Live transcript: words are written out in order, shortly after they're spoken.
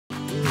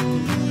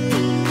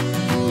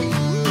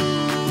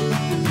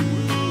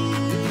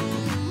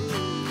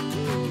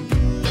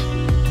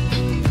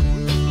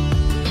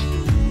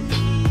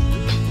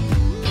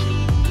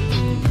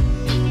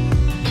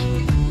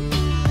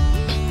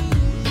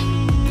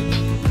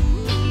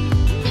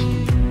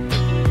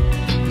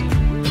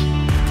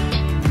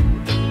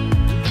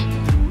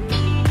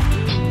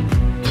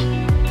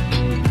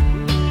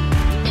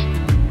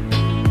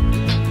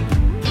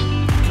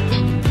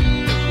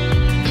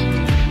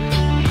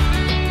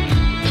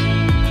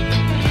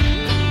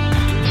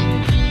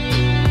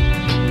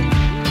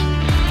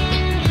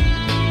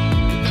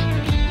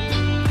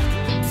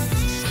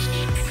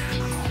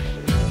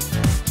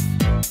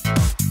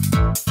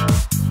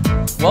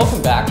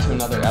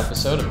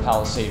episode of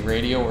Palisade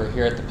Radio. We're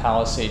here at the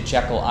Palisade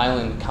Jekyll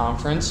Island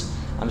Conference.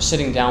 I'm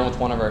sitting down with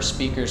one of our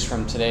speakers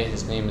from today.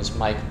 His name is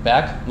Mike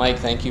Beck. Mike,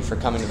 thank you for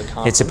coming to the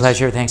conference. It's a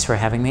pleasure. Thanks for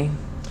having me.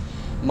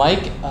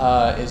 Mike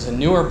is a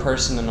newer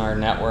person in our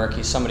network.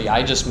 He's somebody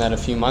I just met a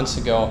few months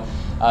ago.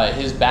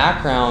 His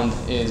background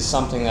is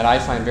something that I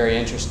find very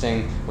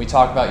interesting. We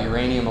talk about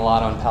uranium a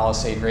lot on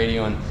Palisade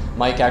Radio, and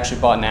Mike actually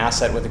bought an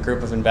asset with a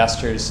group of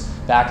investors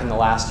back in the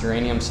last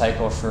uranium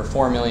cycle for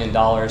 $4 million.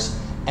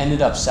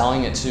 Ended up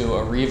selling it to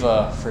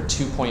Areva for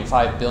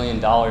 $2.5 billion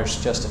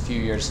just a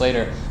few years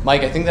later.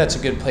 Mike, I think that's a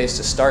good place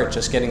to start,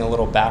 just getting a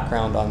little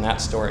background on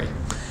that story.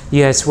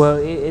 Yes, well,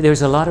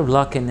 there's a lot of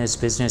luck in this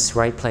business,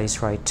 right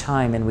place, right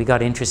time, and we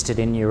got interested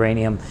in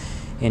uranium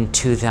in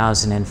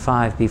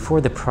 2005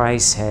 before the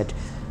price had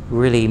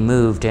really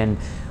moved, and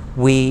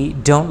we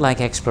don't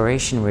like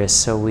exploration risks,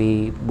 so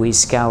we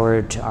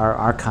scoured our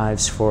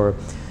archives for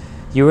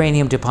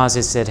uranium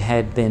deposits that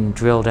had been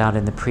drilled out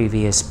in the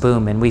previous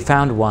boom, and we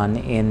found one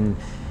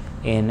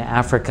in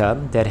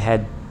Africa that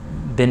had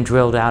been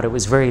drilled out. It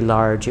was very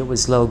large, it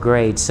was low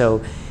grade,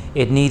 so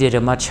it needed a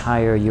much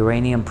higher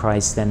uranium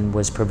price than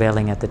was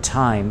prevailing at the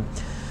time.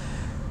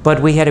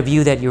 But we had a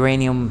view that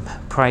uranium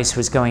price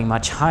was going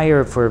much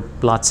higher for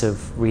lots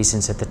of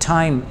reasons at the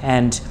time,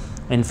 and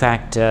in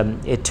fact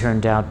it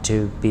turned out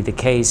to be the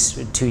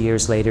case. 2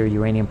 years later,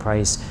 uranium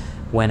price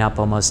went up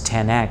almost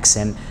 10x,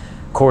 and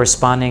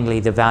correspondingly,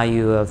 the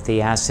value of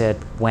the asset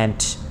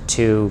went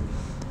to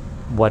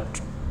what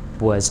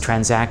was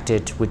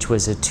transacted, which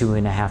was a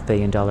 $2.5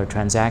 billion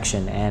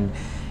transaction. And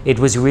it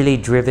was really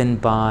driven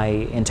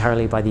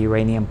entirely by the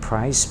uranium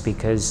price,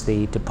 because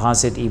the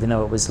deposit, even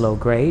though it was low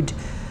grade,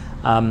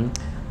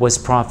 was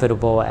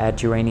profitable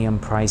at uranium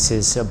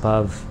prices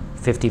above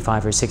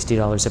 $55 or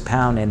 $60 a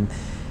pound,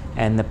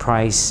 and the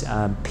price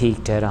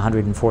peaked at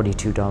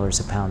 $142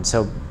 a pound.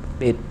 So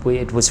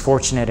it was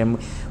fortunate, and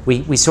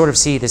we sort of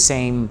see the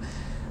same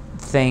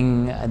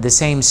thing, the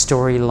same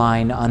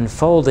storyline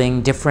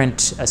unfolding,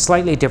 a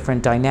slightly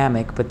different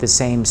dynamic, but the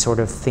same sort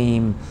of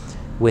theme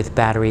with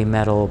battery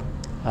metal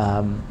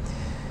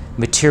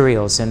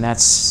materials, and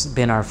that's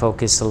been our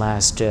focus the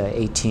last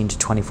 18 to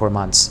 24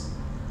 months.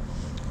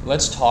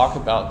 Let's talk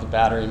about the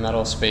battery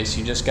metal space.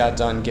 You just got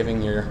done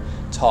giving your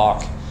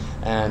talk,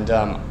 and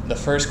the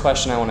first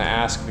question I want to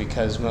ask,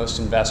 because most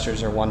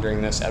investors are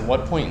wondering this, at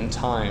what point in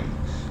time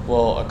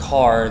will a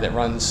car that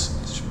runs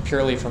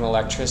purely from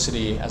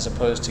electricity as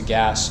opposed to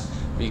gas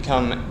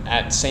become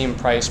at same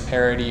price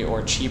parity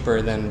or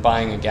cheaper than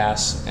buying a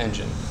gas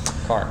engine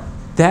car?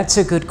 That's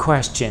a good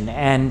question,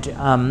 and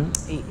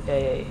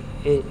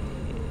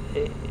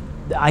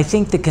I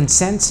think the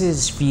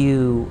consensus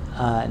view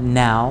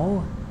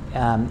now,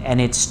 and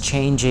it's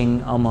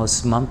changing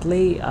almost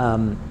monthly,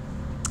 and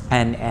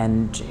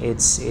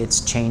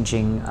it's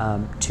changing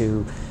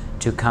to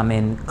come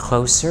in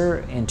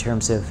closer in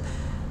terms of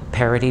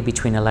parity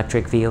between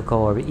electric vehicle,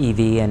 or EV,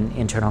 and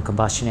internal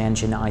combustion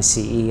engine,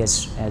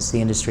 ICE, as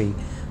the industry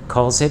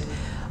calls it,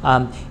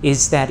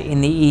 is that in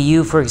the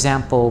EU, for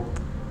example,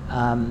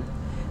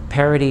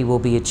 parity will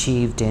be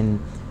achieved in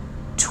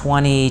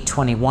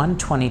 2021,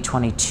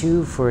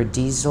 2022 for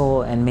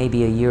diesel, and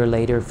maybe a year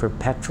later for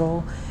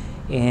petrol.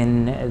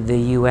 In the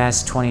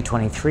US,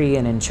 2023,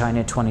 and in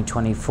China,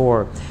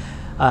 2024.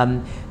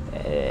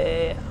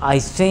 I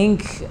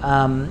think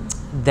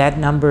that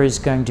number is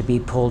going to be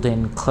pulled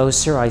in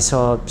closer. I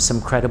saw some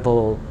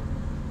credible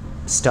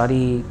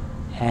study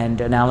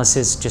and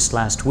analysis just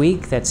last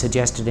week that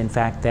suggested, in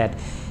fact, that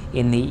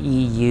in the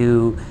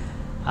EU,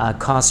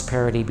 cost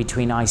parity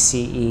between ICE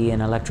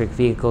and electric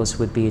vehicles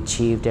would be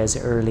achieved as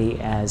early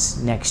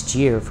as next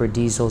year for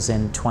diesels,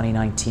 and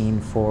 2019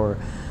 for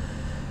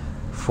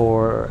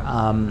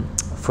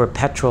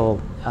petrol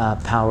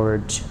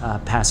powered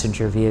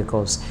passenger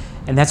vehicles.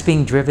 And that's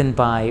being driven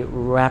by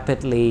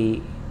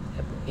rapidly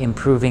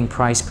improving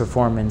price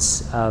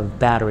performance of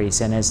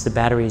batteries, and as the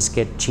batteries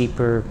get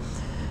cheaper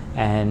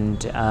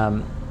and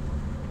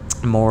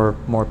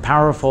more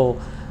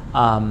powerful,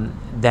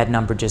 that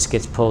number just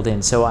gets pulled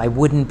in. So I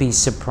wouldn't be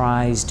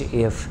surprised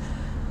if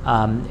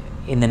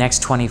in the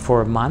next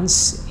 24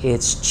 months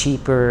it's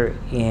cheaper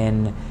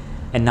and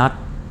not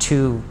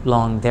too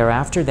long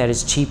thereafter, that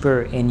it's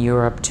cheaper in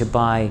Europe to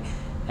buy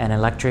an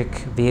electric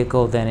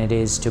vehicle than it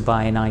is to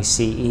buy an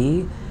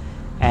ICE,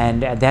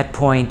 and at that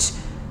point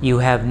you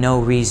have no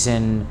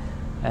reason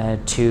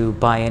to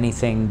buy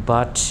anything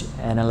but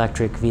an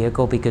electric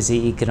vehicle, because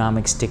the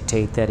economics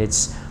dictate that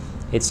it's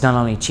not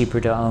only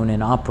cheaper to own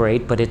and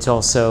operate, but it's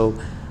also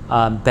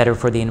better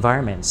for the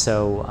environment.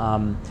 So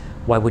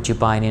why would you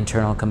buy an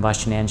internal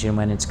combustion engine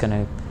when it's going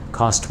to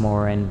cost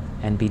more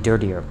and be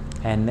dirtier?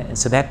 And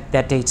so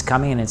that date's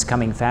coming, and it's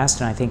coming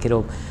fast, and I think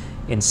it'll,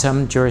 in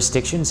some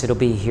jurisdictions, it'll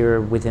be here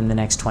within the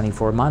next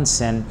 24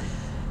 months, and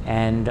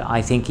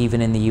I think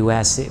even in the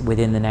US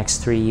within the next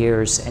 3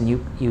 years. And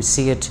you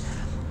see it,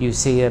 you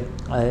see a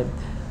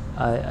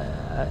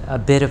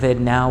bit of it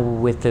now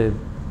with the,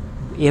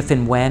 if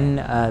and when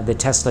the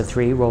Tesla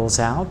 3 rolls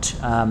out.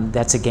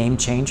 That's a game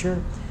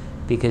changer,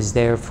 because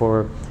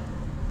therefore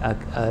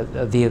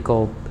a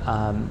vehicle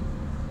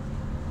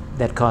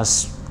that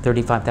costs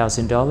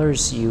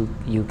 $35,000,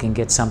 you can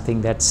get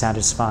something that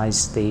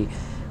satisfies the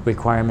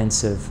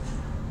requirements of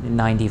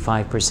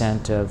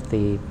 95% of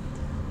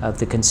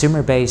the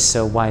consumer base.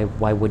 So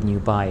why wouldn't you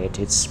buy it?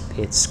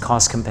 It's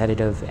cost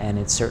competitive, and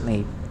it's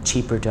certainly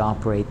cheaper to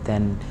operate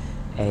than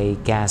a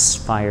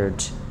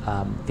gas-fired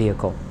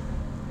vehicle.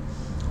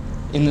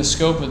 In the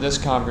scope of this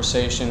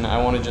conversation,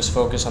 I want to just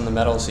focus on the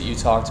metals that you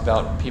talked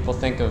about. People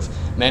think of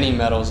many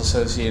metals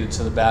associated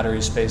to the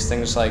battery space,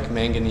 things like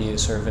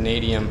manganese or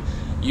vanadium.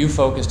 You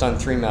focused on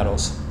 3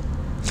 metals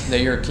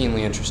that you're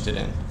keenly interested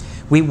in.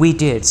 We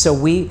did. So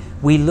we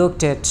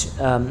looked at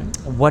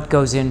what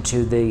goes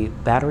into the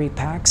battery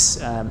packs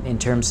in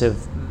terms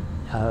of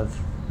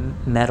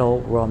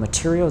metal raw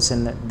materials,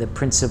 and the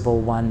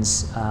principal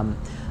ones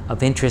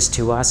of interest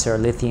to us are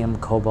lithium,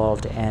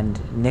 cobalt, and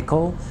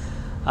nickel.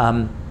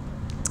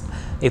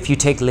 If you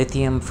take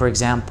lithium, for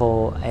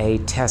example, a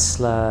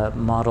Tesla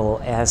Model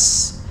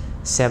S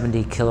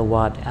 70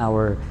 kilowatt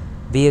hour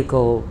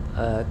vehicle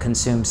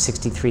consumes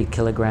 63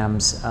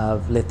 kilograms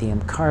of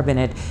lithium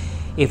carbonate.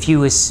 If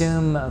you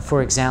assume,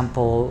 for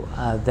example,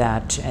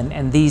 that,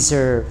 and these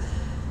are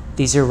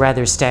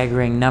rather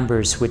staggering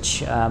numbers,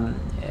 which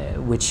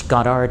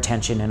got our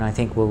attention, and I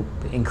think will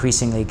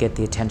increasingly get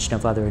the attention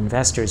of other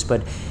investors.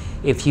 But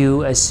if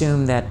you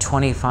assume that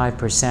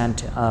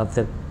 25% of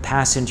the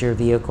passenger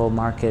vehicle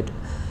market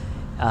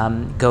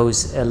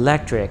goes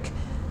electric,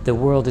 the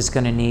world is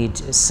going to need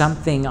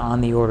something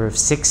on the order of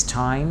 6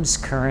 times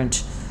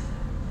current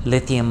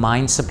lithium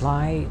mine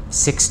supply,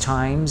 6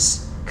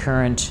 times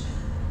current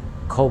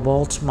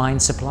cobalt mine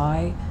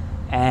supply,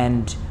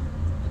 and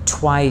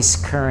twice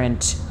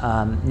current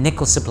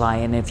nickel supply.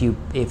 And if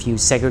you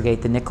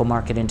segregate the nickel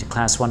market into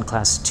class 1,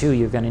 class 2,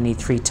 you're going to need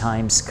 3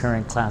 times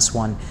current class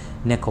 1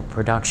 nickel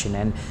production.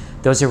 And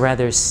those are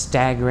rather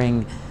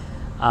staggering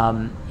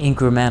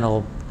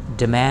incremental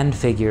demand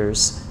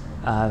figures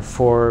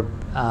for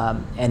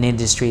an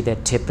industry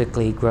that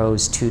typically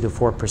grows 2 to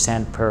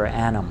 4% per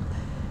annum.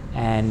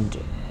 And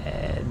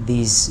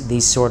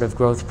these sort of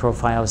growth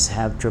profiles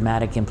have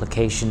dramatic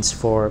implications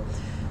for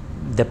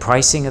the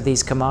pricing of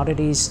these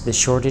commodities, the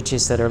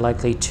shortages that are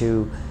likely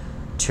to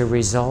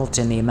result,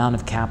 in the amount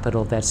of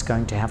capital that's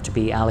going to have to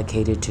be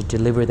allocated to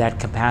deliver that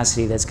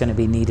capacity that's going to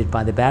be needed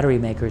by the battery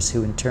makers,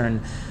 who in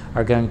turn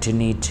are going to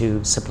need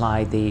to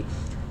supply the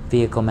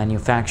vehicle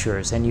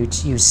manufacturers. And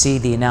you see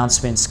the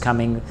announcements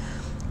coming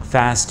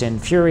fast and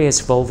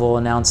furious. Volvo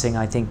announcing,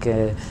 I think,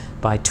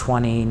 by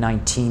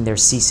 2019 they're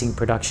ceasing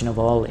production of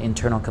all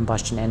internal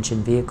combustion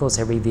engine vehicles.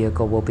 Every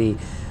vehicle will be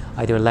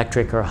either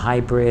electric or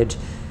hybrid.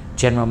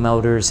 General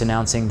Motors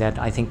announcing that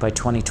I think by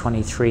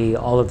 2023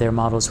 all of their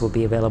models will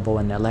be available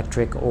in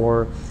electric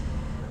or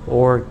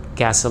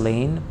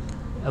gasoline.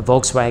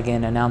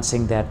 Volkswagen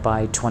announcing that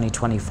by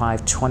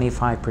 2025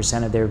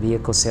 25% of their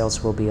vehicle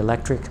sales will be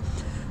electric.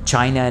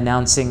 China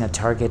announcing a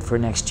target for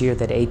next year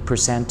that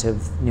 8%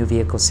 of new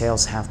vehicle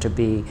sales have to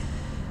be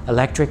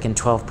electric, and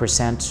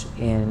 12%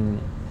 in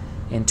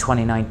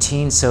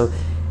 2019. So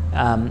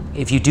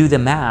if you do the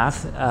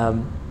math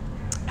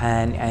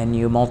and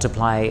you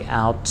multiply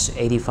out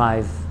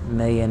 85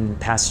 million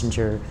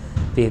passenger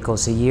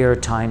vehicles a year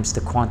times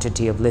the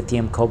quantity of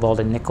lithium, cobalt,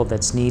 and nickel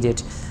that's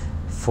needed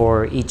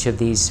for each of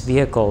these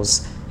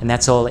vehicles, and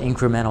that's all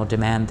incremental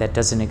demand that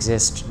doesn't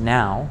exist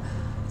now,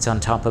 it's on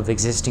top of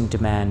existing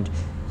demand,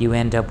 you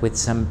end up with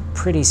some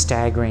pretty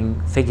staggering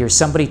figures.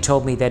 Somebody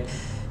told me that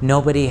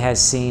nobody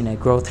has seen a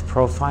growth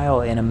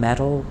profile in a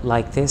metal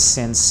like this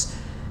since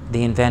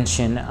the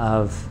invention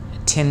of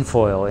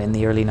tinfoil in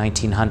the early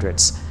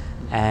 1900s.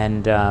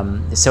 And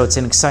so it's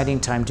an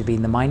exciting time to be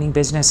in the mining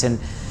business,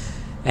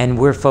 and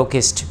we're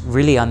focused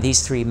really on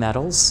these 3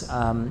 metals,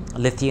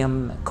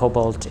 lithium,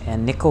 cobalt,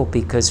 and nickel,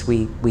 because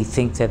we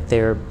think that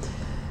there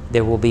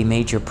will be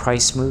major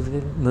price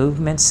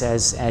movements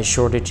as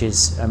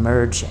shortages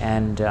emerge,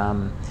 and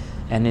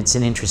it's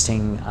an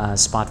interesting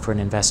spot for an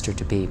investor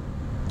to be.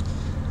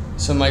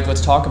 So Mike, let's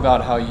talk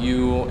about how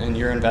you and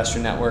your investor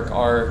network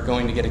are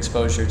going to get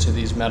exposure to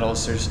these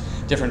metals. There's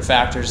different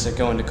factors that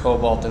go into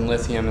cobalt and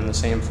lithium, and the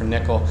same for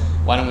nickel.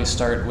 Why don't we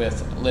start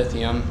with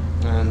lithium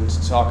and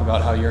talk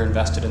about how you're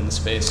invested in the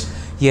space?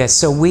 Yes,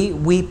 so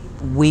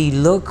we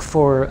look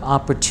for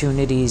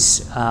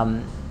opportunities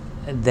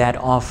that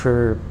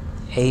offer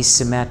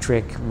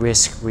asymmetric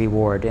risk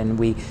reward, and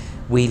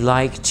we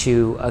like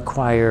to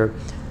acquire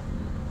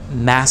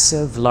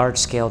massive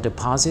large-scale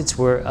deposits.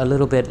 We're a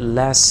little bit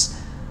less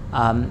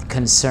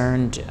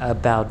concerned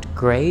about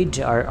grade.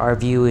 Our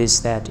view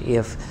is that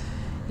if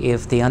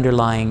the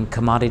underlying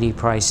commodity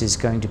price is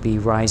going to be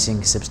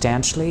rising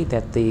substantially,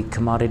 that the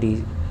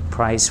commodity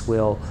price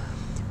will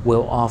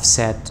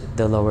offset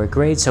the lower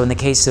grade. So in the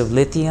case of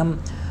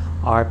lithium,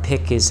 our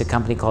pick is a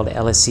company called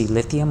LSC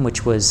Lithium,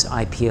 which was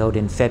IPO'd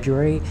in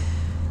February.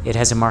 It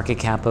has a market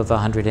cap of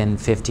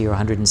 150 or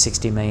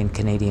 160 million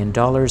Canadian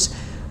dollars.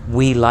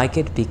 We like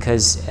it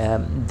because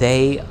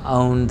they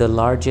own the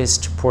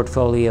largest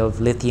portfolio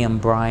of lithium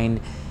brine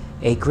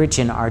acreage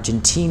in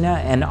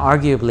Argentina, and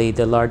arguably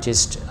the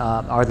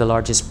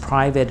largest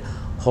private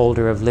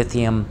holder of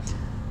lithium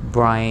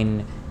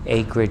brine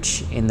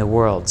acreage in the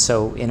world.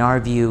 So in our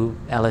view,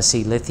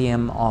 LSE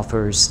Lithium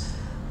offers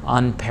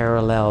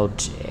unparalleled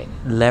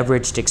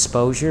leveraged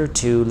exposure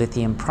to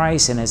lithium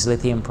price, and as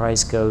lithium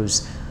price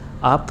goes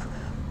up,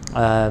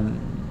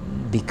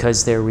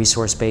 because their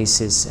resource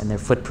base is and their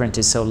footprint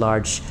is so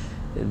large,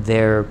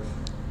 their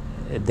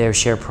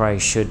share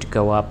price should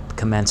go up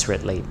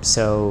commensurately.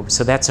 So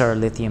that's our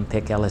lithium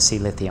pick, LSE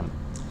Lithium.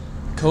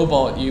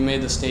 Cobalt, you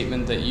made the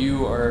statement that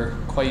you are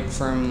quite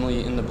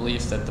firmly in the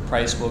belief that the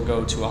price will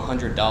go to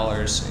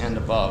 $100 and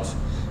above.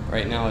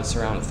 Right now it's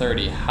around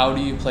 30. How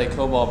do you play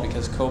cobalt?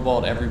 Because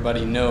cobalt,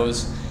 everybody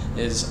knows,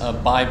 is a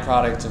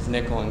byproduct of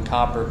nickel and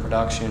copper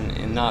production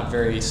in not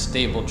very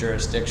stable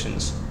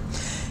jurisdictions.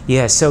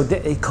 Yeah, so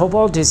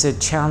cobalt is a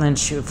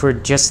challenge for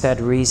just that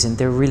reason.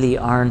 There really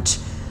aren't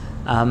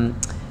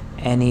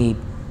any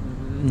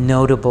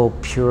notable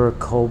pure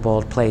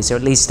cobalt plays, or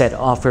at least that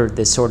offer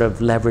the sort of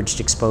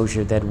leveraged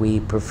exposure that we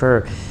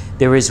prefer.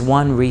 There is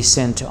one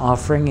recent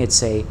offering.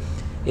 It's a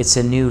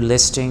new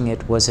listing.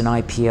 It was an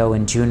IPO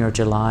in June or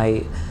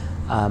July.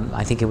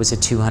 I think it was a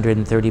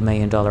 $230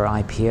 million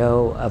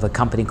IPO of a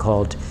company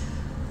called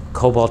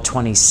Cobalt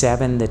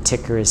 27. The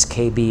ticker is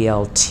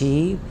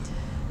KBLT,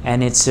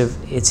 and it's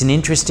an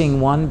interesting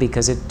one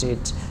because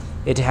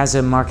it has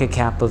a market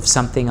cap of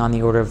something on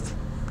the order of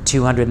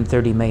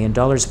 $230 million,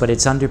 but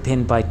it's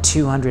underpinned by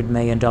 $200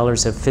 million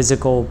of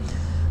physical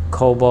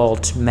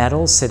cobalt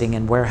metal sitting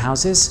in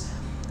warehouses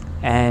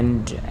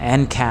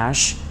and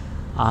cash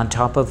on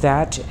top of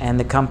that. And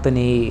the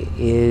company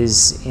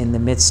is in the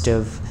midst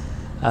of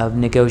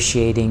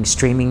negotiating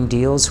streaming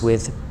deals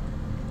with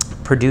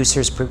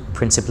producers,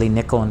 principally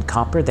nickel and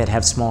copper, that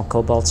have small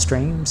cobalt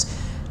streams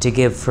to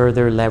give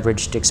further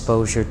leveraged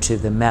exposure to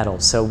the metal.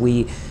 So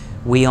we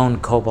own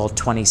Cobalt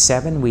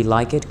 27. We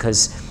like it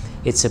because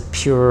it's a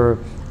pure,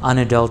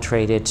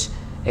 unadulterated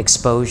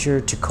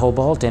exposure to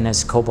cobalt, and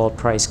as cobalt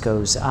price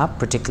goes up,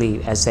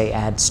 particularly as they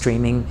add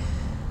streaming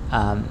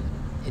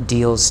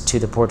deals to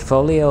the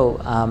portfolio,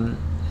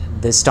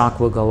 the stock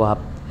will go up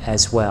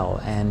as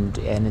well, and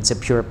it's a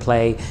pure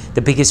play.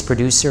 The biggest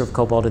producer of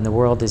cobalt in the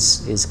world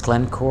is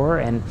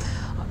Glencore,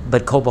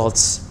 but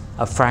cobalt's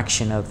a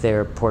fraction of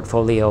their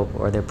portfolio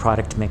or their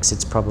product mix.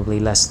 It's probably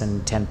less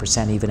than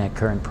 10% even at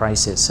current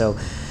prices.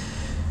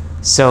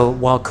 So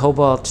while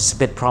cobalt is a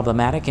bit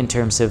problematic in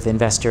terms of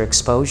investor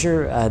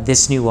exposure,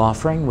 this new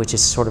offering, which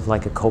is sort of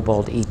like a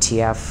cobalt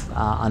ETF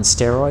on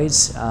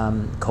steroids,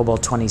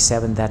 Cobalt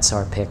 27, that's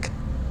our pick.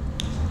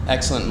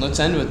 Excellent. Let's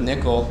end with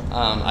nickel.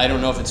 I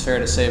don't know if it's fair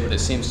to say, but it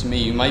seems to me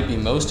you might be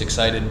most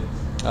excited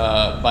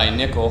by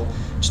nickel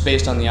just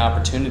based on the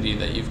opportunity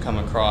that you've come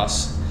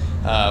across,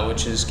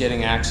 which is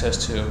getting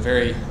access to a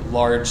very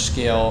large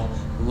scale,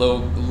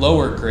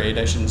 lower grade,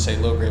 I shouldn't say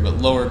low grade, but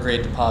lower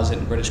grade deposit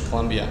in British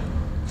Columbia.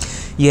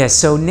 Yeah,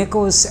 so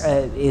nickel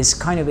is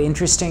kind of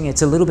interesting.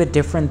 It's a little bit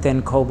different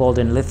than cobalt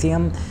and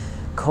lithium.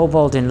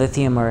 Cobalt and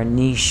lithium are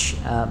niche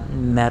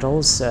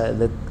metals.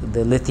 The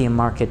lithium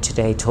market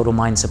today, total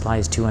mine supply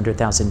is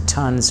 200,000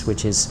 tons,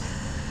 which is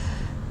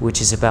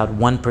about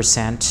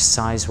 1%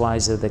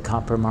 size-wise of the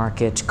copper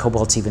market.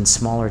 Cobalt's even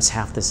smaller. It's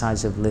half the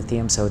size of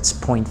lithium, so it's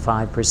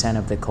 0.5%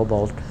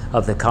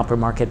 of the copper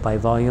market by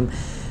volume.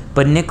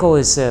 But nickel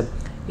is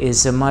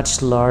a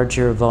much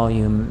larger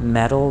volume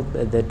metal.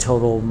 The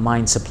total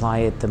mine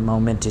supply at the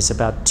moment is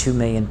about 2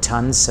 million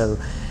tons, so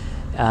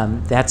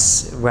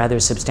that's rather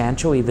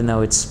substantial, even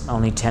though it's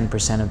only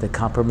 10% of the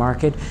copper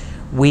market.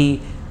 We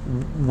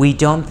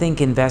don't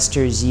think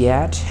investors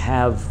yet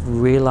have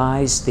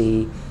realized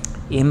the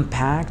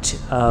impact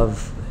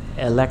of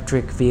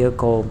electric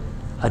vehicle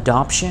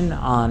adoption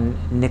on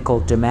nickel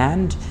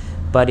demand,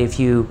 but if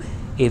you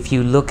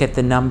look at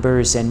the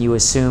numbers and you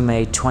assume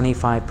a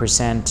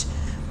 25%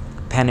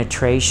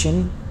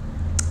 penetration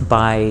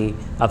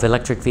of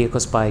electric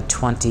vehicles by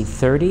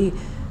 2030,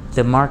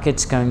 the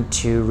market's going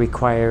to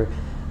require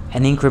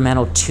an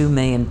incremental 2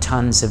 million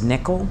tons of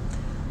nickel.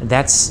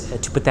 That's,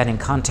 to put that in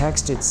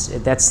context,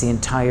 that's the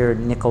entire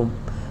nickel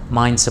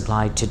mine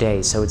supply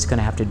today. So it's going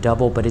to have to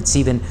double, but it's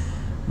even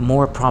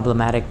more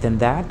problematic than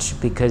that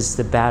because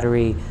the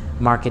battery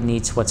market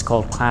needs what's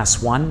called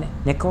Class 1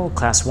 nickel.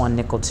 Class 1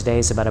 nickel today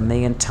is about 1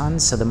 million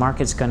tons, so the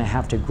market's going to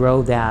have to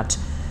grow that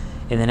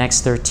in the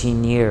next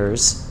 13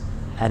 years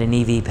at an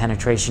EV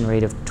penetration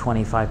rate of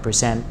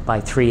 25% by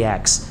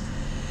 3x.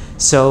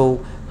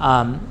 So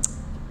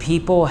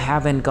people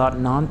haven't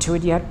gotten onto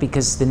it yet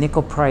because the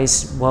nickel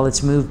price, while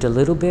it's moved a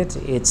little bit,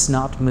 it's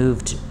not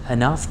moved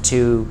enough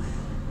to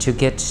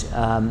get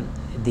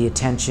the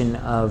attention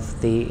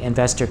of the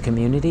investor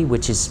community,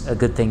 which is a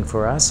good thing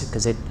for us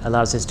because it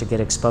allows us to get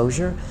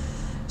exposure.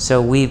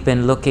 So we've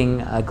been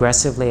looking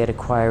aggressively at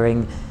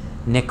acquiring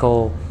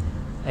nickel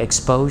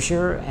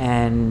exposure,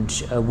 and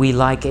we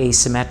like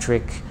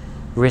asymmetric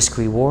risk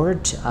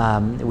reward.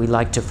 We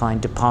like to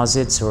find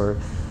deposits or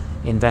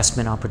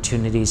investment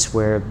opportunities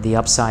where the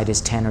upside is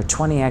 10 or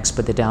 20x,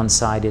 but the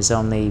downside is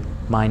only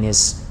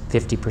minus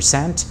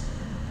 50%.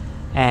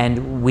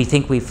 And we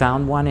think we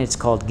found one. It's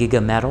called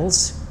Giga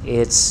Metals.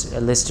 It's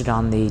listed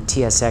on the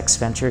TSX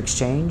Venture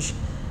Exchange,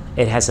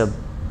 It has a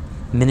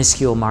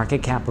minuscule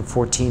market cap of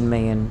 $14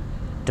 million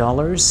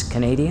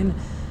Canadian,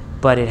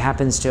 but it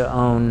happens to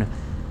own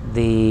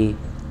the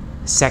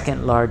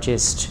second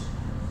largest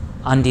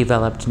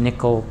undeveloped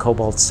nickel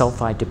cobalt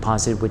sulfide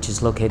deposit, which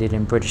is located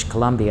in British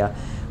Columbia.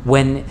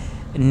 When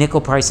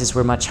nickel prices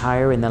were much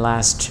higher in the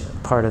last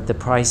part of the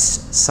price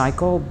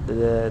cycle,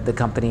 the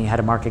company had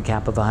a market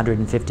cap of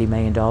 $150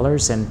 million,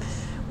 and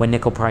when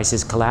nickel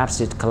prices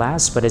collapsed, it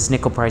collapsed. But as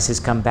nickel prices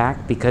come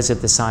back, because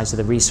of the size of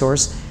the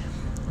resource,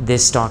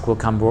 this stock will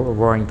come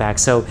roaring back.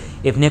 So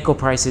if nickel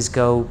prices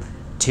go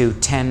to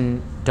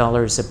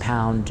 $10 a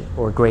pound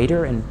or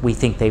greater, and we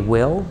think they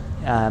will,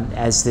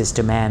 as this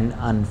demand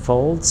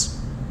unfolds,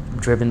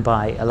 driven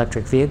by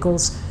electric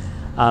vehicles,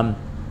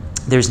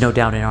 there's no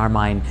doubt in our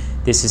mind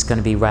this is going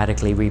to be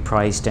radically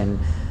repriced, and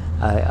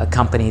a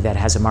company that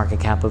has a market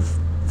cap of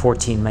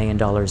 $14 million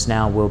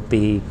now will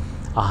be,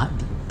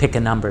 pick a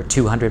number,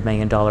 $200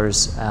 million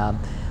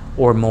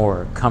or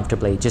more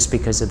comfortably, just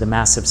because of the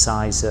massive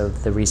size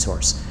of the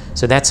resource.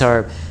 So that's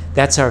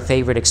our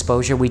favorite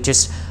exposure.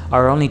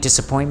 Our only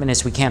disappointment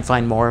is we can't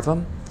find more of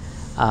them.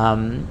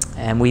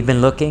 And we've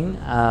been looking,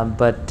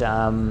 but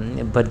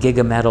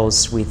Giga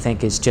Metals, we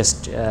think, is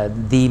just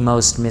the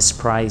most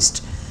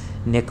mispriced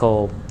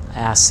nickel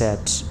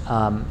asset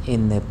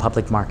in the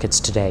public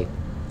markets today.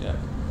 Yeah.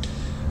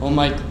 Well,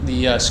 Mike,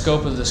 the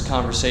scope of this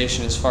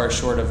conversation is far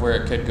short of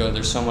where it could go.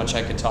 There's so much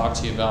I could talk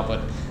to you about,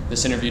 but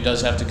this interview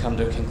does have to come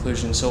to a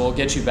conclusion. So we'll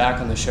get you back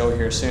on the show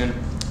here soon.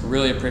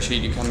 Really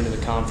appreciate you coming to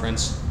the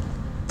conference.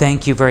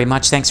 Thank you very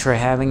much. Thanks for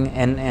having,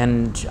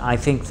 and I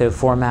think the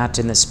format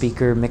and the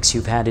speaker mix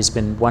you've had has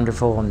been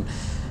wonderful,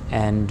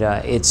 and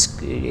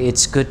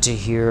it's good to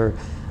hear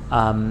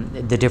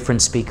the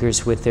different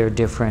speakers with their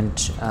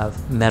different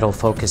metal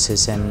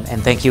focuses,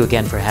 and thank you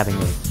again for having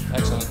me.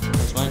 Excellent.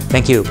 Thanks, Mike.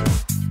 Thank you.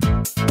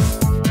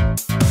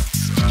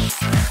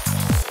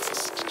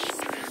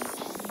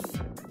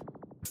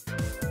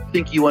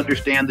 Think you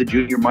understand the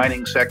junior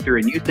mining sector,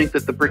 and you think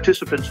that the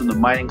participants in the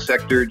mining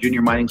sector,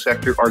 junior mining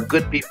sector, are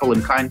good people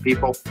and kind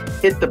people,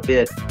 hit the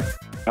bid.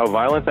 How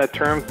violent that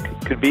term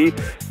could be,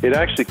 it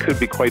actually could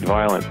be quite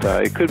violent.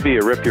 It could be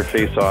a rip your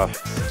face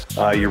off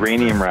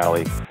uranium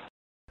rally.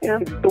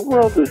 And the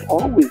world is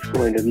always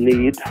going to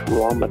need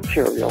raw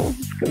materials.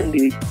 It's going to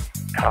need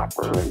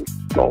copper and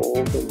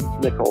gold and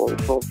nickel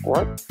and so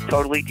forth.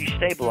 Totally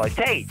destabilized.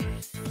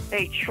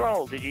 Hey,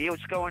 Troll, did you hear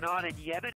what's going on in Yemen?